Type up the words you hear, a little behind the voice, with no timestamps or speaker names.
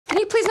Can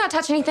you please not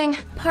touch anything?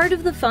 Part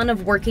of the fun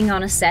of working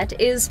on a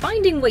set is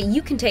finding what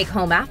you can take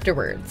home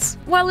afterwards.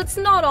 While it's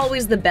not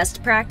always the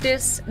best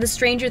practice, the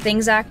Stranger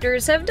Things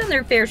actors have done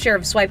their fair share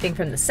of swiping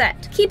from the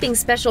set, keeping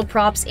special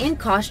props and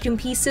costume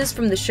pieces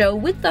from the show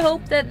with the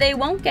hope that they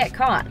won't get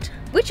caught.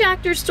 Which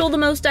actor stole the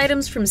most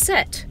items from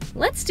set?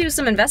 Let's do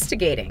some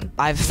investigating.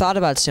 I've thought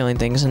about stealing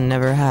things and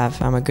never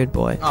have. I'm a good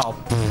boy.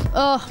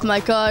 Oh my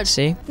god.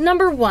 See?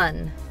 Number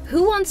 1.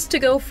 Who wants to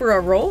go for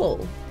a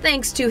roll?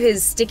 Thanks to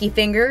his sticky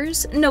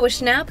fingers, Noah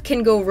Schnapp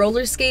can go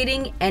roller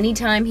skating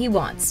anytime he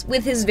wants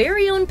with his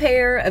very own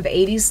pair of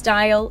 80s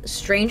style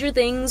Stranger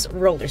Things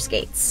roller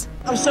skates.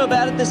 I'm so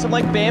bad at this, I'm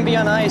like Bambi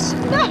on ice.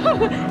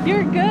 No,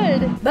 you're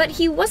good. But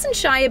he wasn't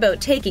shy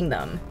about taking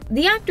them.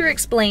 The actor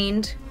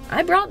explained,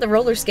 "I brought the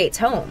roller skates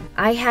home.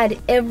 I had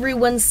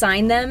everyone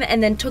sign them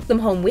and then took them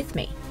home with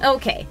me."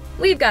 Okay,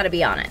 we've got to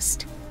be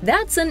honest.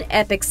 That's an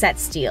epic set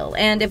steal,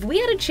 and if we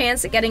had a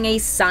chance at getting a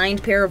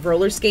signed pair of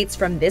roller skates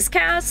from this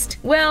cast,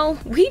 well,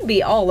 we'd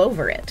be all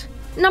over it.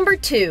 Number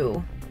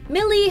 2.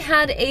 Millie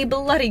had a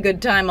bloody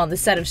good time on the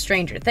set of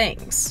Stranger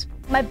Things.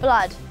 My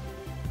blood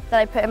that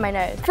I put in my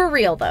nose. For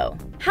real though,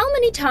 how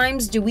many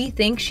times do we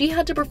think she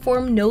had to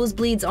perform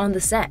nosebleeds on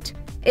the set?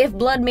 If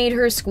blood made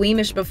her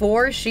squeamish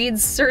before, she'd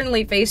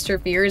certainly faced her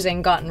fears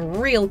and gotten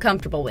real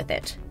comfortable with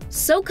it.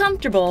 So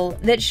comfortable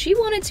that she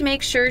wanted to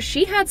make sure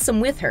she had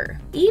some with her,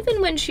 even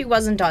when she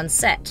wasn't on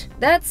set.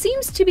 That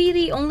seems to be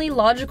the only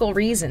logical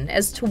reason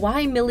as to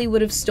why Millie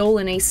would have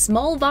stolen a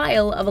small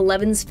vial of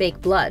Eleven's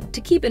fake blood to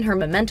keep in her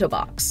memento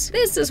box.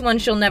 This is one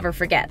she'll never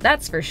forget,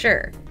 that's for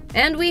sure.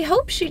 And we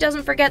hope she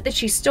doesn't forget that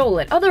she stole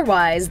it,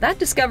 otherwise that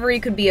discovery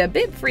could be a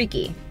bit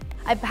freaky.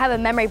 I have a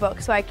memory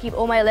box where I keep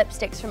all my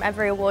lipsticks from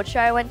every award show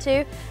I went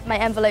to, my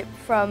envelope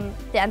from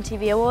the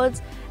MTV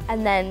Awards,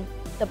 and then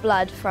the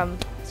blood from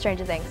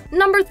Stranger Things.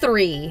 Number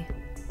 3.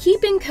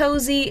 Keeping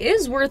cozy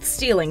is worth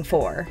stealing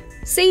for.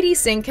 Sadie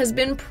Sink has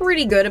been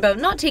pretty good about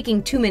not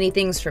taking too many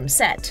things from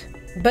set,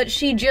 but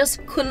she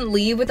just couldn't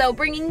leave without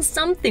bringing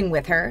something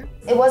with her.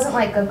 It wasn't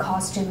like a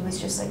costume, it was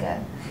just like a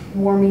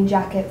warming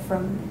jacket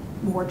from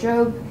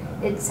wardrobe.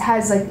 It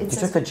has like... You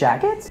took the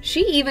jacket?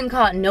 She even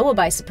caught Noah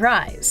by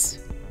surprise.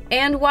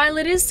 And while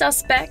it is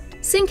suspect,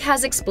 Sink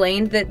has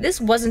explained that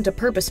this wasn't a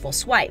purposeful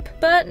swipe,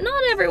 but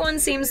not everyone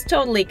seems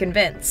totally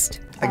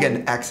convinced.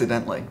 Again,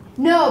 accidentally.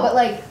 No, but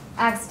like,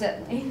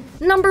 accidentally.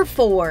 Number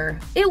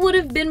 4. It would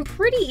have been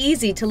pretty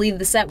easy to leave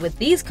the set with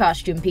these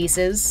costume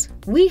pieces.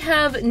 We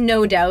have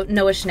no doubt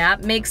Noah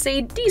Schnapp makes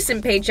a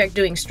decent paycheck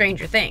doing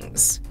Stranger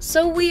Things,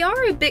 so we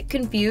are a bit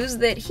confused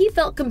that he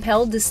felt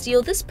compelled to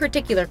steal this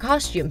particular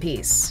costume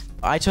piece.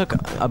 I took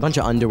a bunch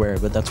of underwear,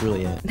 but that's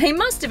really it. They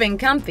must have been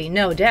comfy,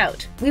 no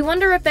doubt. We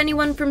wonder if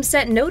anyone from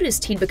set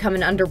noticed he'd become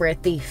an underwear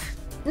thief.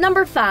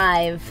 Number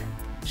 5.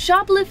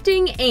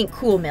 Shoplifting ain't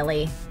cool,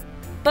 Millie.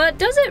 But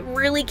does it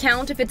really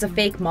count if it's a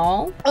fake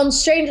mall? On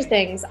Stranger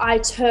Things,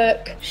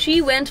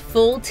 She went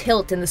full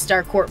tilt in the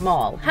Starcourt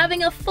Mall,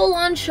 having a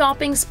full-on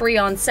shopping spree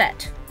on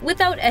set,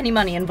 without any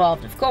money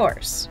involved, of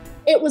course.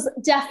 It was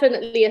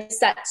definitely a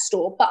set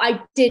store, but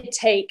I did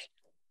take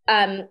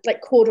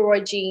like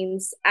corduroy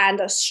jeans and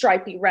a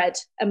stripy red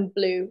and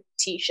blue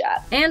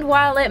t-shirt. And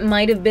while it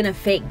might have been a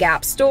fake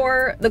Gap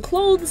store, the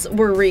clothes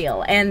were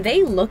real and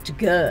they looked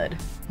good.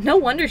 No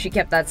wonder she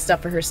kept that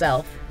stuff for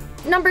herself.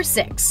 Number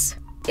 6.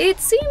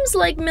 It seems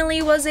like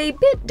Millie was a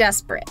bit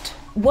desperate.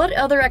 What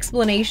other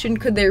explanation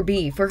could there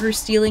be for her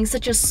stealing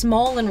such a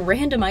small and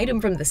random item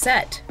from the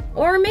set?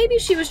 Or maybe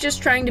she was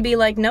just trying to be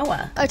like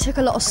Noah. I took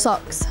a lot of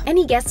socks.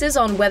 Any guesses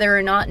on whether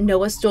or not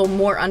Noah stole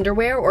more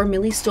underwear or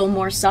Millie stole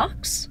more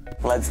socks?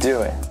 Let's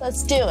do it.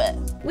 Let's do it.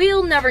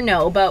 We'll never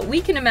know, but we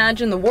can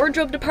imagine the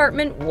wardrobe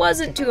department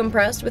wasn't too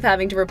impressed with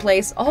having to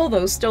replace all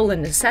those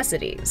stolen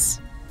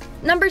necessities.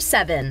 Number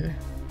 7.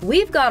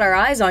 We've got our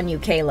eyes on you,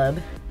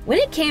 Caleb. When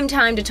it came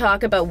time to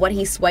talk about what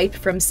he swiped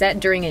from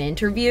set during an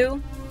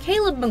interview,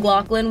 Caleb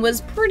McLaughlin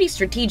was pretty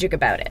strategic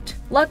about it.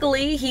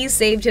 Luckily, he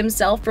saved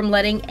himself from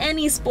letting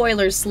any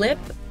spoilers slip,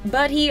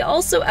 but he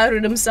also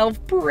outed himself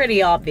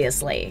pretty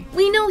obviously.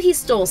 We know he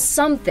stole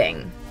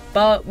something,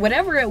 but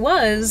whatever it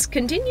was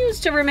continues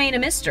to remain a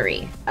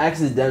mystery.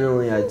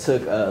 Accidentally, I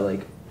took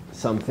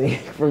something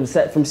from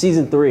set from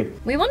season 3.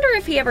 We wonder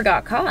if he ever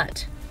got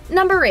caught.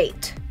 Number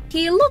 8.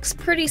 He looks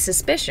pretty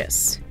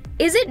suspicious.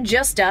 Is it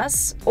just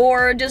us,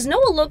 or does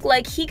Noah look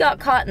like he got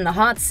caught in the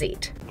hot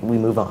seat? We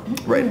move on.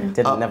 Right.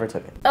 Never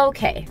took it.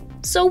 Okay,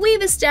 so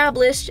we've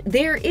established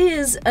there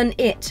is an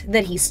it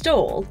that he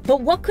stole,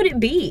 but what could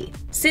it be?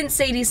 Since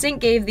Sadie Sink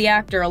gave the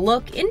actor a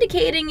look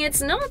indicating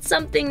it's not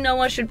something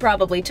Noah should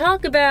probably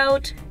talk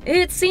about,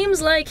 it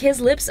seems like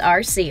his lips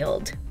are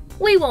sealed.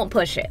 We won't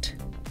push it.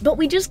 But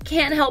we just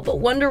can't help but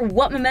wonder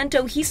what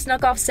memento he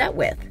snuck off set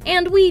with.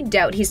 And we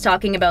doubt he's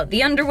talking about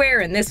the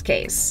underwear in this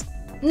case.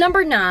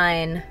 Number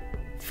 9.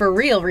 For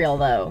real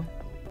though.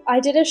 I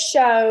did a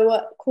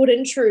show called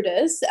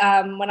Intruders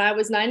when I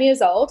was 9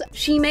 years old.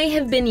 She may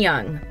have been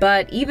young,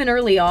 but even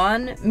early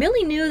on,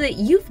 Millie knew that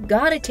you've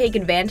got to take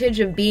advantage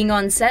of being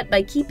on set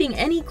by keeping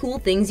any cool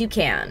things you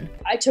can.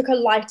 I took a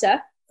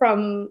lighter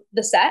from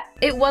the set.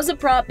 It was a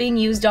prop being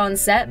used on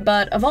set,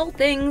 but of all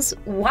things,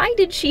 why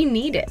did she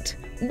need it?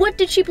 What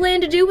did she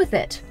plan to do with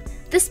it?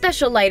 The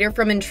special lighter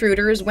from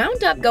Intruders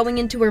wound up going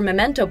into her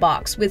memento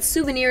box with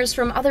souvenirs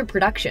from other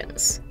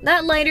productions.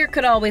 That lighter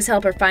could always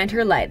help her find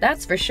her light,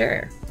 that's for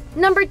sure.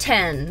 Number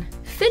 10.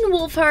 Finn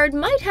Wolfhard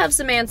might have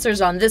some answers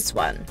on this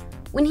one.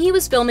 When he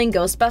was filming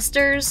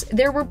Ghostbusters,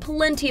 there were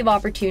plenty of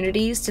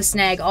opportunities to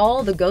snag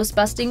all the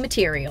ghost-busting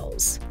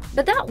materials.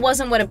 But that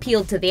wasn't what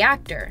appealed to the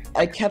actor.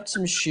 I kept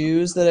some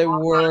shoes that I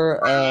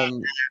wore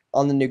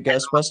on the new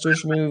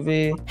Ghostbusters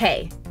movie.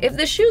 Hey, if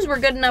the shoes were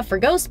good enough for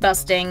ghost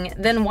busting,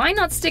 then why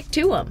not stick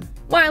to them?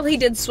 While he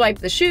did swipe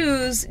the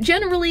shoes,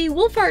 generally,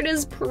 Wolfhard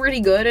is pretty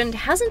good and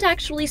hasn't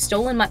actually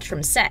stolen much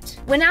from set.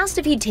 When asked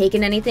if he'd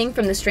taken anything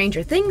from the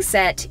Stranger Things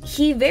set,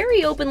 he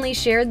very openly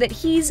shared that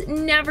he's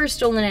never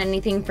stolen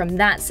anything from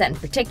that set in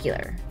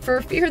particular,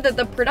 for fear that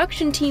the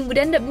production team would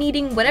end up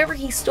needing whatever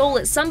he stole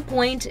at some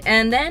point,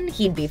 and then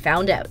he'd be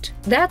found out.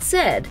 That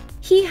said,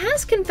 he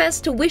has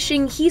confessed to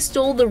wishing he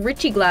stole the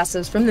Ritchie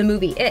glasses from the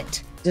movie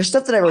It. There's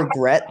stuff that I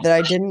regret that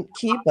I didn't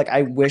keep. Like,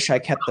 I wish I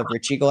kept the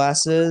Ritchie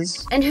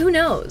glasses. And who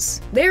knows?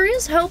 There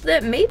is hope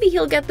that maybe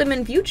he'll get them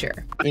in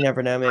future. You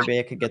never know, maybe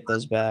I could get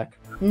those back.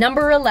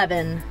 Number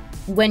 11.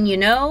 When you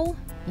know,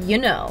 you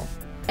know.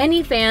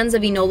 Any fans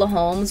of Enola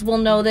Holmes will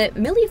know that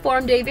Millie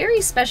formed a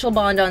very special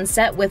bond on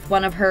set with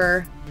one of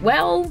her,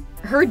 well,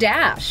 her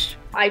Dash.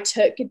 I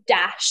took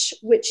Dash,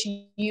 which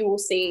you will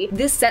see.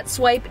 This set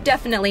swipe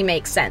definitely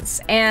makes sense,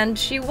 and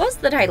she was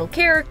the title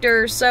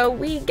character, so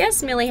we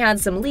guess Millie had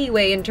some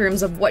leeway in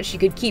terms of what she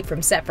could keep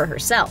from set for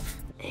herself.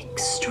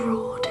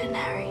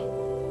 Extraordinary.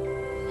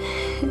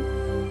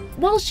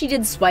 While she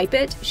did swipe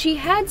it, she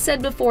had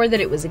said before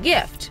that it was a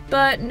gift,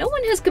 but no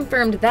one has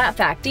confirmed that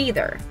fact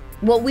either.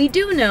 What we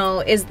do know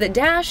is that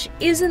Dash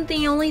isn't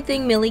the only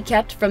thing Millie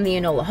kept from the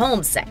Enola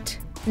Holmes set.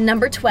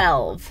 Number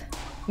 12.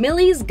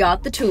 Millie's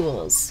got the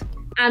tools.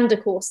 And a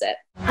corset.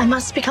 I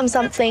must become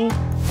something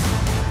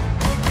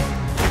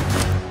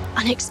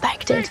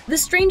unexpected. The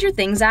Stranger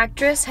Things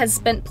actress has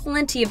spent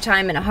plenty of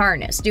time in a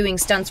harness doing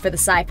stunts for the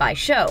sci-fi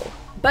show.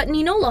 But in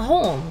Enola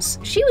Holmes,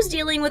 she was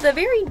dealing with a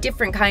very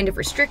different kind of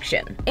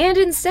restriction. And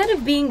instead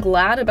of being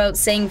glad about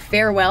saying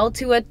farewell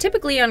to a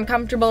typically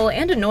uncomfortable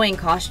and annoying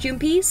costume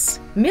piece,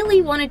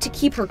 Millie wanted to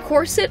keep her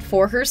corset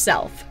for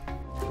herself.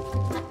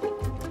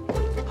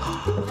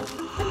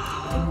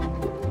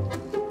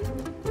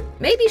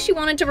 Maybe she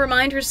wanted to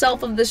remind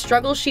herself of the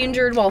struggle she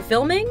endured while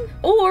filming,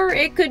 or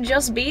it could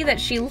just be that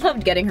she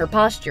loved getting her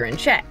posture in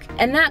check,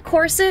 and that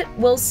corset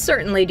will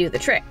certainly do the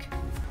trick.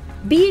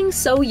 Being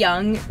so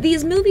young,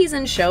 these movies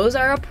and shows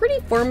are a pretty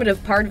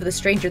formative part of the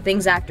Stranger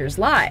Things actors'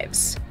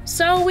 lives,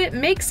 so it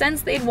makes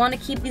sense they'd want to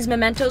keep these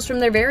mementos from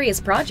their various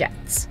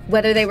projects.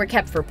 Whether they were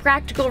kept for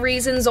practical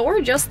reasons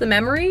or just the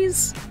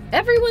memories,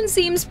 everyone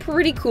seems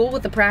pretty cool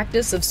with the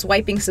practice of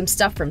swiping some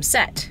stuff from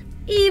set.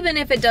 Even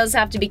if it does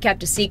have to be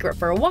kept a secret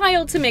for a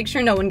while to make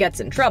sure no one gets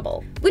in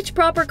trouble. Which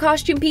proper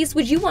costume piece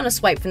would you want to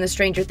swipe from the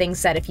Stranger Things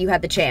set if you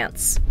had the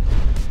chance?